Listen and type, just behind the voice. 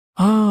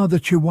the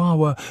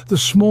Chihuahua, the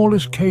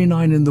smallest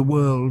canine in the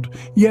world,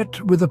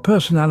 yet with a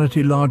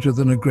personality larger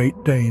than a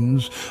Great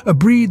Dane's, a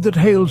breed that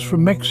hails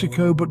from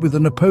Mexico but with a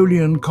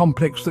Napoleon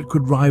complex that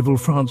could rival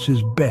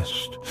France's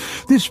best.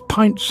 This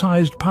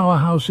pint-sized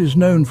powerhouse is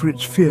known for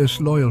its fierce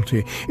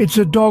loyalty. It's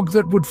a dog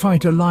that would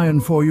fight a lion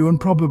for you and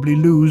probably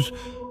lose.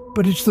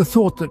 But it's the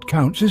thought that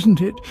counts,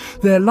 isn't it?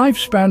 Their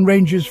lifespan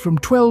ranges from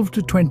 12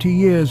 to 20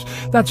 years.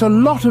 That's a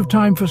lot of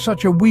time for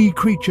such a wee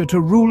creature to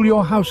rule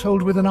your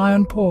household with an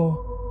iron paw.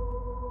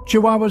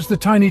 Chihuahuas, the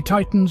tiny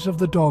titans of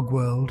the dog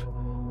world.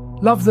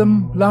 Love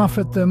them, laugh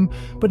at them,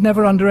 but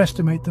never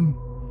underestimate them.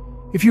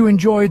 If you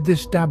enjoyed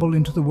this dabble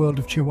into the world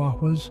of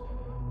Chihuahuas,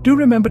 do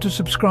remember to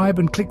subscribe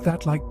and click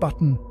that like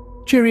button.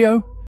 Cheerio!